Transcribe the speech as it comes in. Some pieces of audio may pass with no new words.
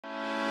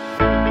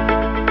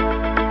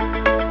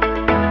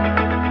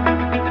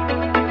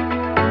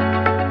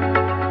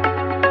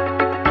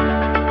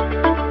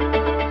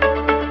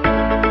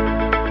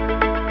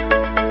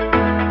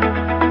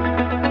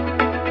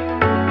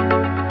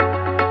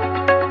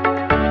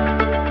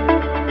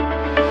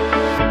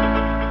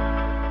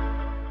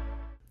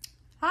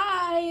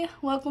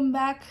welcome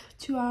back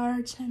to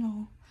our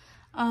channel.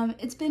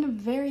 It's been a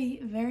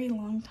very, very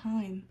long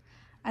time.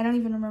 I don't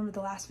even remember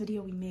the last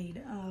video we made.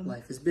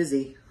 Life is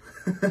busy.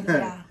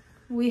 Yeah,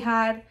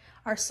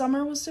 our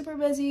summer was super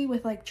busy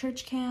with like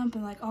church camp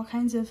and like all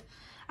kinds of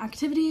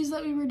activities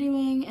that we were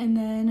doing, and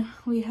then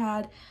we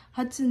had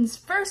Hudson's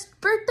first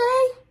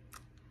birthday.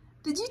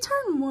 Did you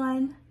turn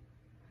 1?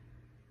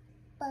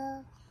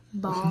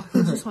 Ball.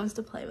 He just wants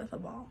to play with a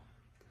ball.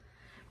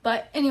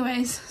 But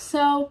anyways,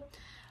 so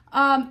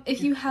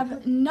if you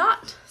have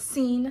not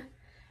seen,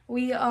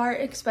 we are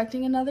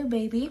expecting another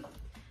baby.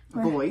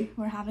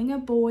 We're having a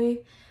boy.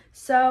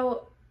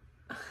 So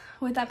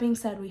with that being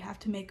said, we have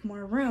to make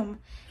more room.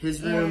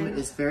 His room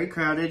is very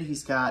crowded.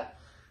 He's got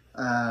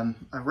a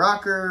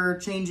rocker,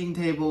 changing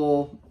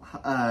table,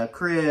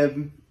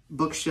 crib,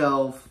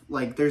 bookshelf.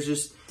 Like there's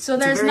just there's a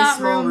very not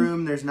small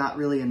room. There's not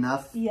really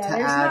enough to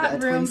add a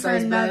twin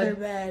size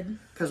bed.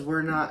 Because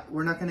we're not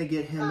gonna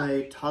get him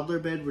a toddler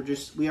bed.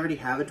 We already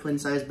have a twin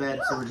size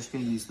bed, so we're just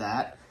gonna use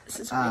that. This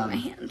is my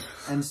hand.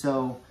 And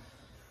so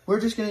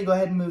we're just gonna go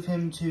ahead and move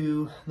him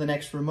to the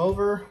next room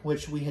over,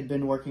 which we had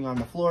been working on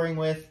the flooring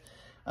with.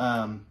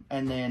 And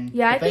then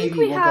the baby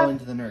will go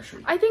into the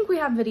nursery. I think we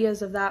have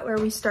videos of that where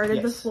we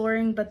started the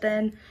flooring, but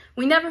then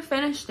we never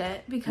finished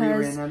it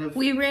because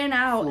we ran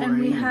out and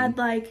we had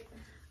like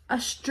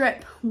a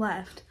strip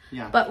left.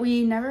 Yeah. But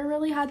we never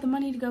really had the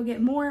money to go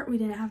get more. We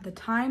didn't have the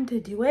time to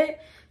do it.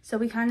 So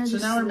we kind of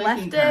just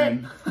left it.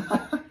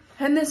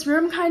 And this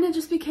room kind of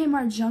just became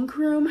our junk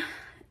room.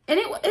 And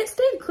it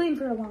stayed clean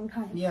for a long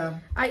time. Yeah.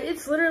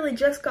 It's literally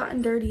just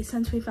gotten dirty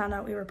since we found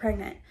out we were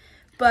pregnant.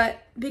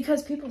 But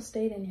because people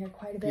stayed in here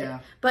quite a bit. Yeah.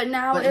 But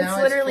now it's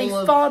literally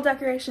fall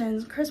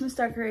decorations, Christmas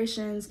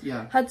decorations,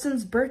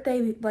 Hudson's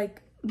birthday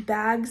like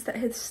bags that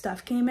his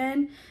stuff came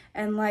in,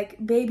 and like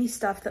baby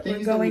stuff that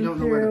we're going through.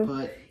 Know where to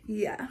put.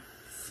 Yeah.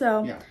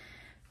 So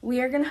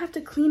we are gonna have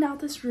to clean out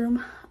this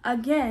room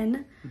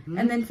again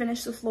and then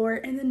finish the floor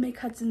and then make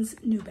Hudson's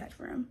new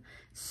bedroom.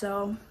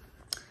 So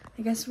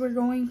I guess we're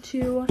going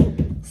to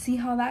see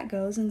how that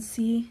goes and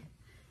see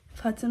if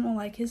Hudson will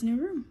like his new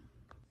room.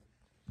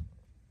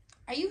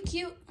 Are you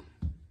cute?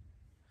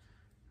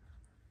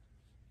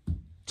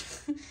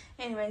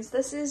 Anyways,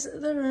 this is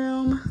the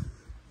room.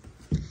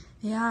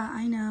 Yeah,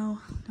 I know.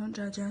 Don't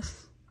judge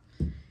us.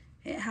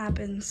 It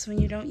happens when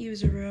you don't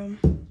use a room.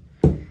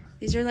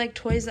 These are like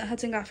toys that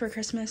Hudson got for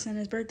Christmas and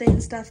his birthday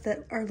and stuff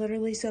that are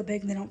literally so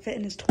big they don't fit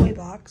in his toy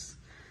box.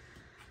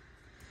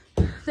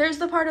 There's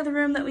the part of the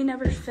room that we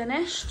never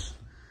finished.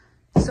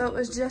 So it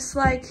was just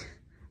like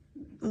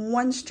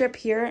one strip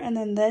here and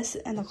then this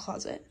and the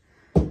closet.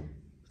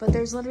 But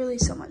there's literally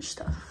so much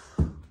stuff.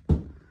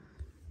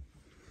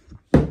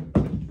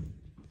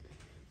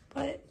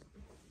 But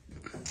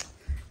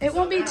it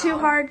won't be too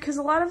hard because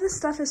a lot of this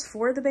stuff is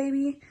for the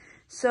baby.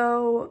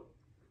 So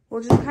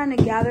we'll just kind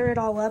of gather it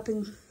all up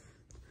and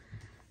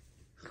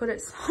put it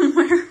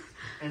somewhere.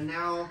 And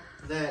now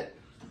that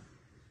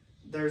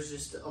there's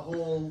just a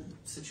whole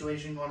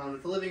situation going on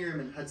with the living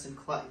room, and Hudson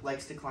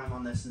likes to climb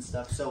on this and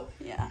stuff. So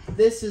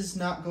this is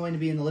not going to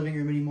be in the living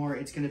room anymore.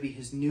 It's going to be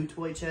his new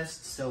toy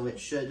chest, so it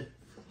should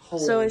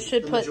hold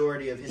the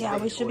majority of his big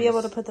toys. We should be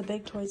able to put the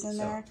big toys in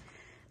there.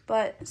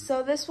 But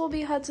so this will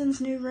be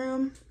Hudson's new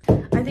room.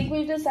 I think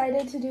we've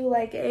decided to do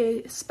like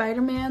a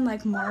Spider-Man,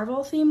 like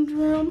Marvel themed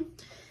room,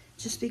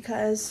 just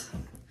because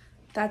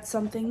that's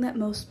something that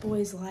most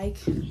boys like.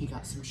 He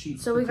got some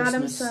sheets. So we got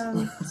him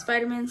some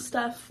Spider-Man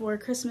stuff for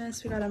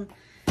Christmas. We got him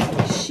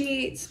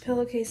sheets,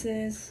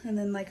 pillowcases, and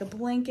then like a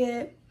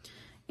blanket.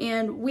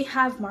 And we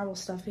have Marvel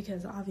stuff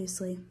because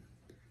obviously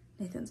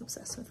Nathan's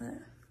obsessed with it.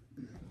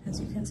 As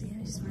you can see,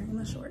 he's wearing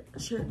the short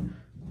shirt.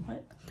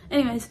 What?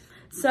 Anyways,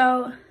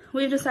 so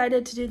we've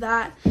decided to do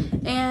that.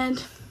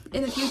 And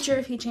in the future,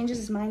 if he changes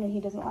his mind and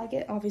he doesn't like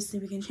it, obviously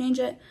we can change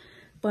it.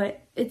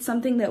 But it's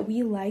something that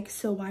we like,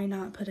 so why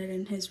not put it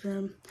in his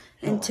room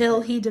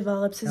until he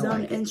develops his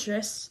own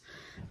interests.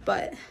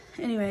 But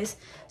anyways,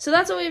 so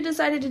that's what we've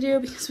decided to do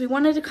because we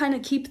wanted to kind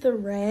of keep the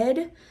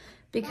red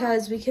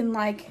because we can,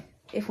 like,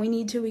 if we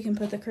need to, we can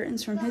put the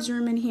curtains from his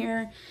room in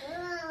here.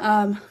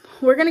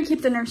 We're going to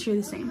keep the nursery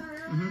the same.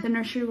 The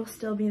nursery will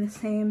still be the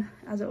same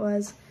as it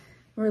was.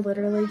 We're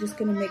literally just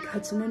going to make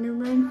Hudson a new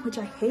room, which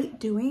I hate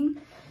doing,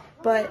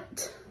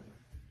 but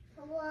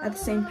at the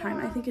same time,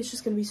 I think it's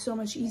just going to be so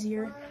much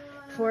easier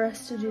for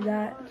us to do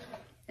that.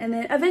 And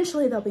then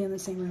eventually they'll be in the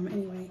same room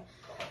anyway.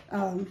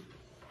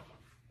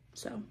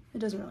 So it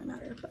doesn't really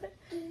matter. But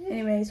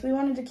anyways, we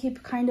wanted to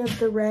keep kind of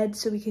the red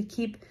so we could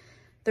keep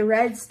the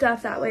red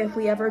stuff. That way if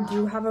we ever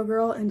do have a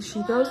girl and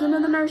she goes into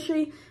the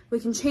nursery, we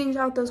can change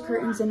out those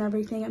curtains and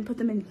everything and put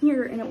them in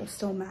here and it will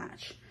still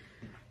match.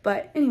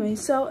 But anyway,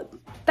 so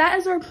that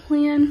is our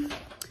plan.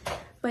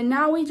 But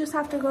now we just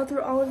have to go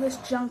through all of this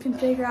junk and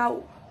figure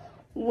out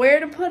where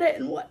to put it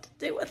and what to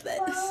do with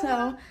it.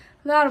 So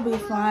that'll be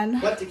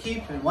fun. What to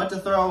keep and what to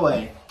throw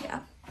away.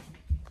 Yeah.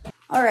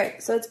 All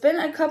right, so it's been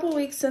a couple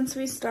weeks since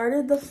we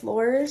started the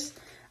floors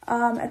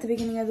at the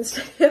beginning of this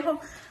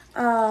video.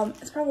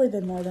 It's probably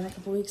been more than a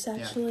couple weeks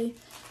actually.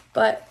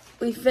 But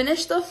we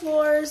finished the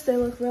floors. They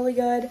look really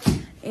good.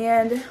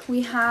 And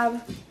we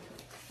have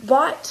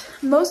bought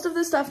most of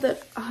the stuff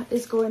that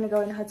is going to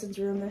go in Hudson's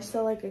room. There's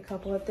still like a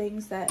couple of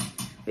things that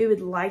we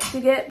would like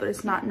to get, but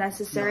it's not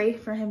necessary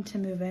for him to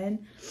move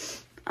in.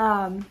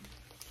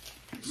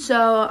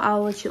 So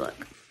I'll let you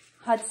look.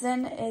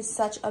 Hudson is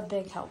such a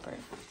big helper.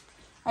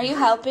 Are you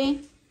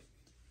helping?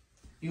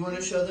 You want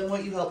to show them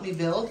what you helped me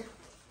build?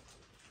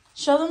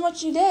 Show them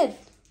what you did.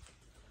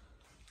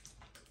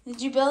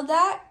 Did you build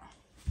that?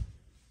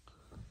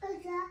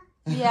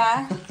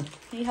 Yeah.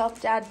 He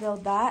helped Dad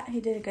build that. He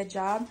did a good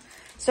job.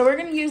 So we're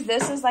going to use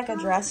this as like a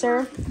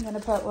dresser. I'm going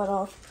to put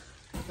little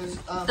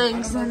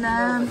things in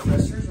them.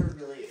 Dressers are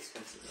really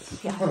expensive.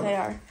 Yeah, they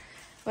are.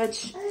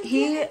 Which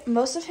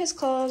most of his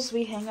clothes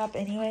we hang up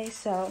anyway,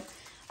 so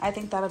I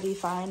think that'll be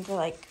fine for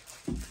like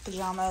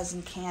pajamas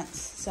and pants.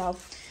 So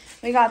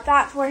we got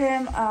that for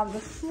him. The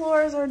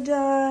floors are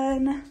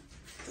done.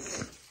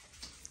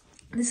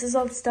 This is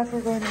all the stuff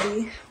we're going to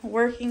be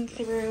working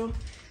through.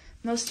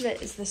 Most of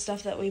it is the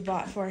stuff that we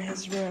bought for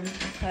his room,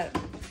 but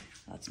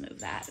let's move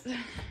that.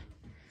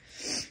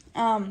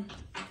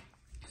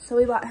 So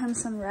we bought him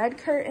some red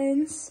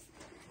curtains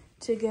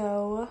to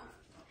go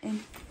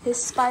in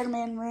his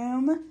Spider-Man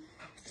room.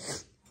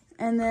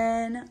 And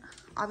then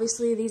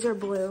obviously these are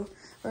blue.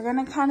 We're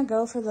gonna kind of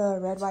go for the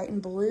red, white,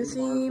 and blue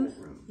theme.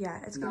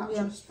 Yeah, it's gonna be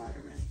a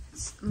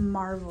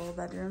Marvel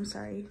bedroom.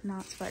 Sorry,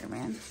 not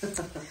Spider-Man.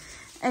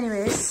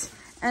 Anyways,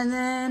 and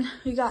then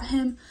we got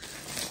him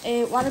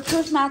a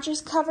waterproof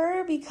mattress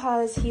cover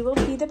because he will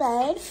pee the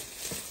bed.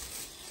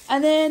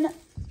 And then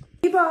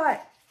we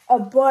bought a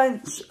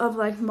bunch of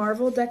like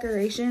Marvel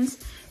decorations.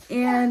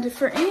 And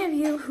for any of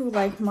you who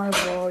like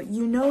Marvel,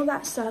 you know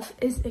that stuff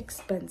is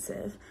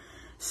expensive.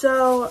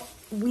 So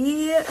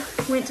we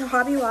went to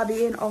Hobby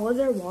Lobby and all of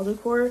their wall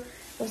decor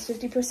was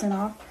 50%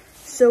 off.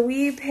 So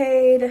we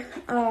paid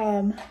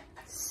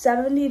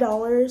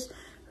 $70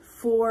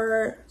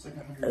 for,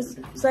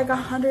 it's like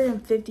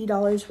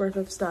 $150 worth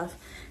of stuff.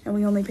 And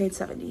we only paid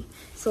 $70.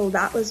 So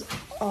that was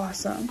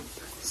awesome.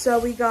 So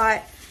we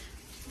got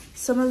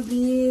some of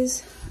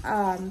these,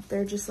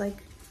 they're just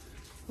like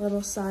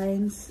little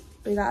signs.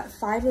 We got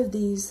 5 of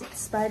these: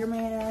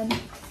 Spider-Man,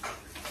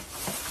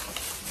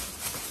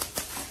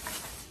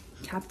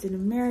 Captain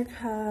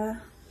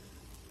America,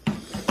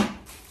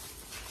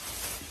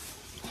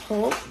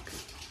 Hulk,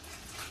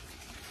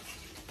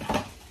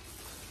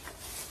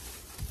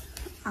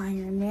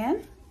 Iron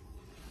Man,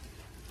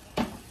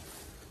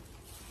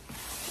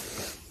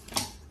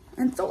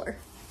 and Thor.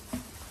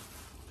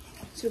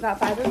 So we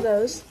got 5 of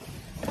those.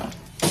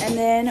 And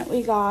then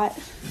we got,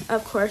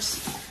 of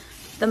course,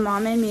 the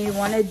mom and me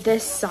wanted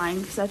this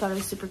sign because I thought it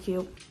was super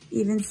cute.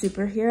 Even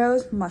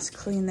superheroes must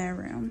clean their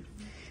room.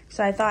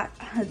 So I thought,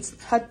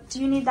 do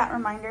you need that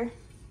reminder?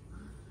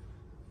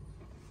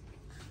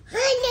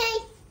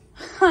 Honey.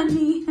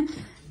 Honey.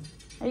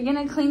 Are you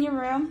gonna clean your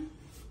room?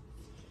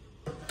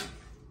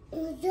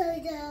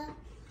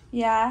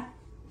 Yeah.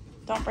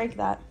 Don't break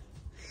that.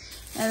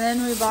 And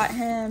then we bought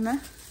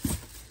him,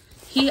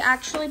 he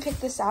actually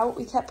picked this out.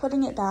 We kept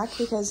putting it back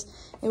because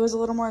it was a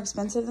little more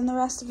expensive than the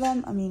rest of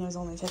them. I mean, it was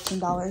only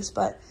 $15,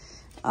 but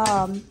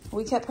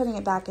we kept putting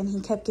it back and he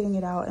kept getting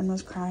it out and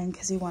was crying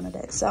because he wanted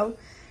it. So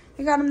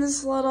we got him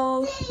this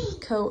little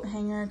coat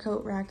hanger,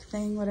 coat rack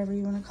thing, whatever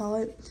you want to call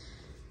it.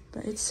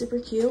 But it's super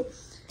cute.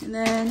 And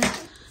then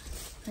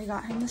I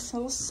got him this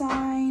little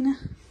sign,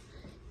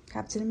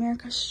 Captain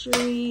America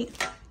Street.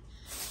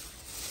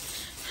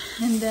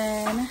 And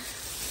then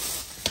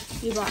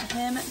we bought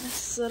him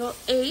this little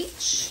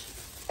H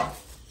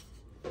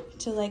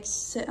to like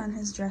sit on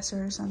his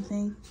dresser or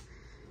something.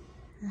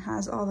 It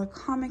has all the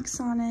comics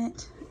on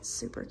it. It's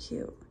super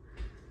cute.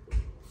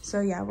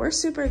 So yeah, we're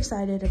super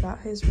excited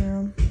about his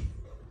room.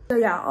 So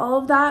yeah, all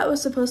of that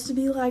was supposed to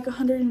be like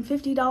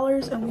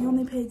 $150 and we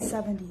only paid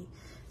 $70.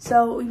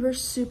 So we were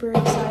super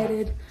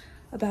excited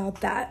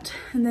about that.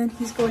 And then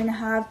he's going to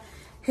have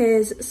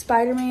his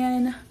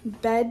Spider-Man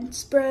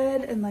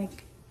bedspread and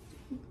like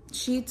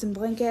sheets and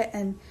blanket,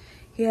 and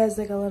he has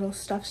like a little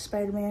stuffed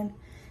Spider-Man.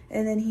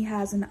 And then he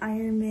has an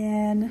Iron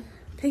Man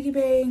piggy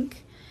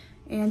bank,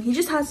 and he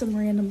just has some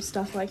random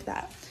stuff like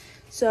that.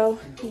 So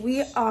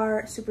we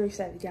are super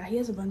excited. Yeah, he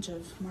has a bunch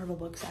of Marvel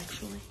books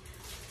actually.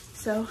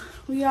 So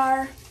we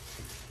are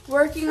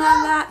working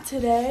on that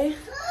today.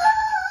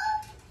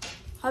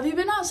 Have you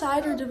been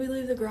outside or did we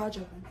leave the garage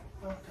open?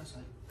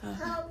 Outside.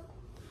 Help.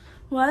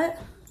 What?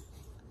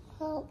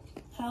 Help.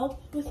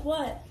 Help with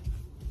what?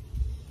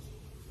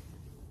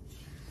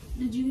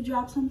 Did you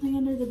drop something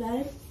under the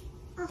bed?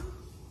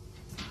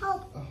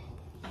 Help.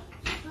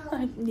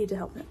 I need to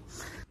help him.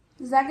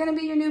 Is that gonna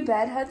be your new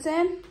bed,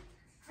 Hudson?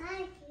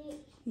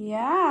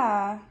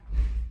 Yeah.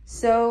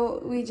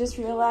 So we just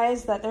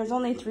realized that there's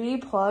only 3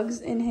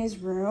 plugs in his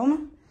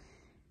room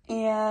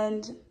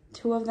and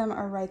 2 of them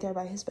are right there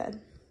by his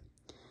bed.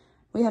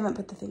 We haven't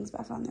put the things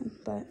back on them,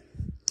 but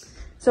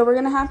so we're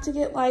gonna have to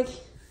get like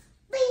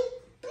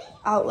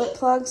outlet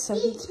plugs so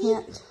he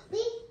can't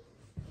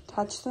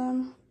touch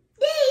them.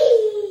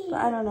 But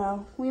I don't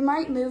know. We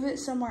might move it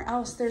somewhere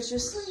else. There's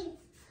just,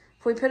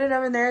 if we put it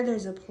over there,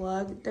 there's a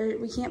plug. There,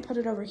 we can't put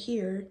it over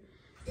here.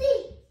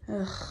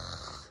 Ugh.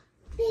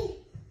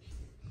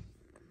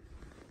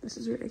 This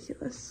is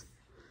ridiculous.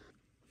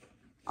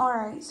 All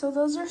right, so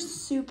those are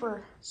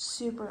super,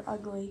 super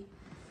ugly.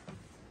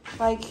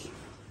 Like,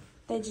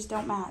 they just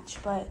don't match,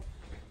 but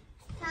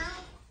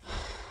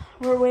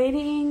we're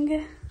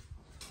waiting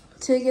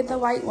to get the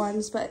white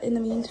ones, but in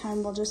the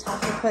meantime, we'll just have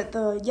to put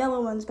the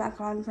yellow ones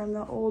back on from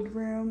the old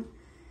room.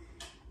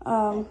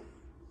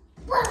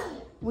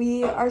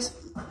 We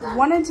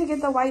wanted to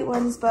get the white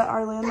ones, but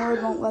our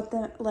landlord won't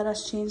let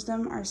us change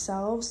them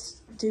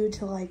ourselves due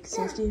to like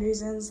safety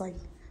reasons, like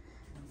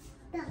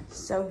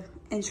so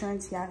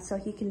insurance, yeah, so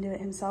he can do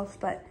it himself,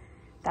 but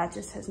that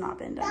just has not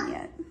been done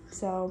yet.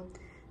 So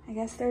I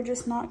guess they're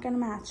just not gonna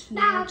match and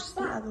they'll just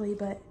be ugly,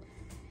 but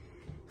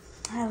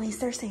at least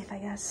they're safe, I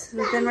guess.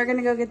 But then we're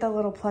gonna go get the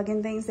little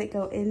plug-in things that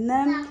go in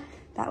them.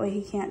 That way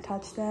he can't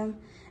touch them.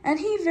 And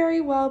he very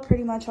well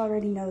pretty much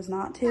already knows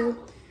not to,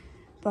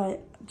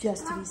 but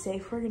just to be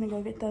safe, we're gonna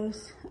go get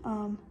those.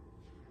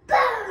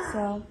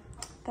 So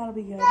that'll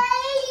be good.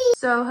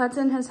 So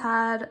Hudson has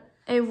had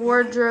a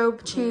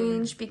wardrobe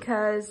change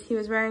because he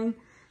was wearing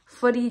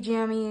footy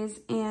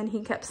jammies and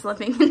he kept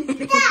slipping and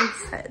hitting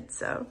his head,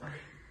 so.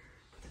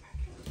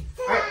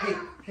 All right,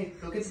 hey,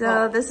 go get the So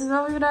ball. this is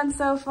what we've done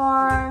so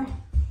far.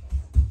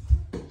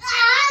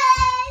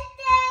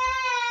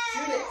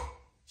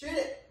 Shoot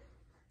it.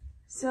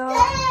 So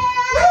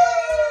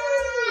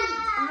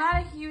I'm not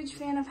a huge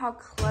fan of how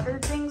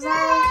cluttered things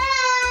are,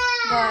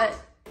 but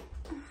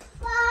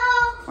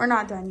we're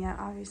not done yet,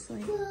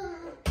 obviously.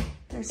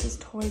 There's his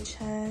toy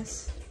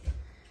chest.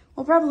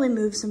 We'll probably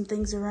move some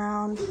things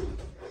around.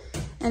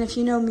 And if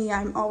you know me,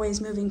 I'm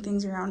always moving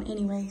things around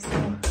anyway,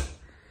 so.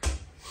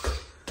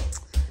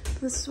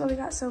 This is what we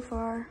got so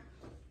far.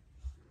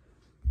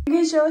 You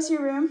can show us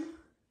your room?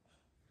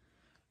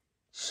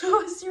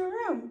 Show us your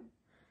room.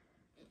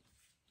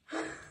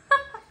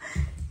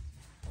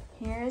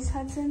 Here's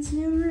Hudson's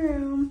new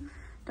room.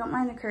 Don't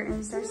mind the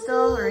curtains, they're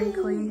still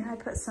wrinkly. I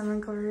put some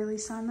wrinkle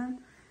release on them.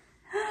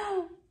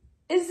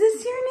 Is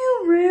this your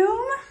new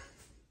room?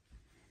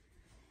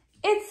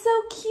 It's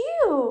so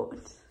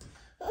cute.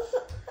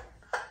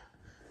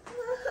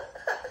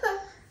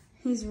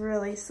 He's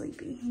really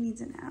sleepy. He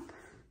needs a nap.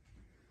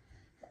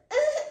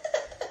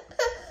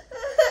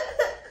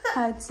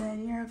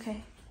 Hudson, you're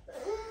okay.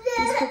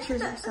 These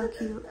pictures are so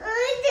cute.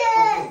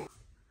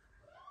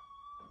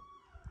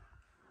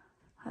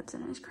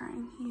 Hudson is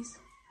crying. He's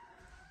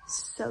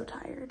so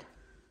tired.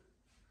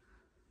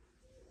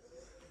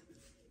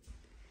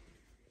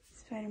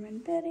 Spider-Man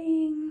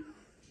bedding.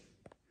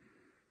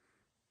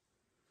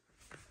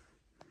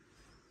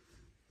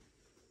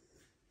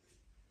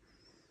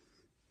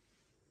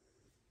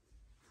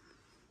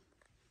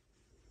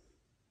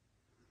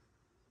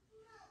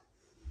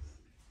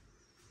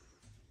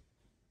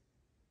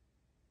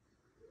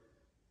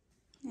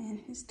 And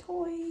his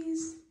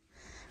toys.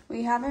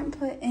 We haven't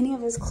put any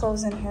of his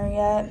clothes in here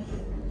yet.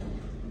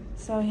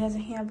 So he has a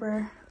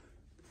hamper.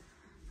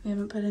 We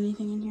haven't put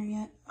anything in here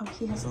yet. Oh,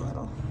 he has a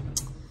little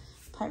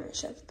pirate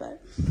ship,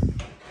 but.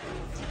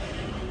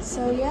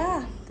 So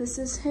yeah, this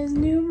is his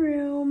new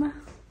room.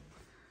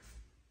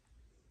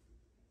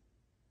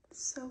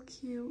 So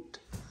cute.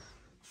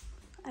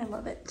 I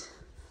love it.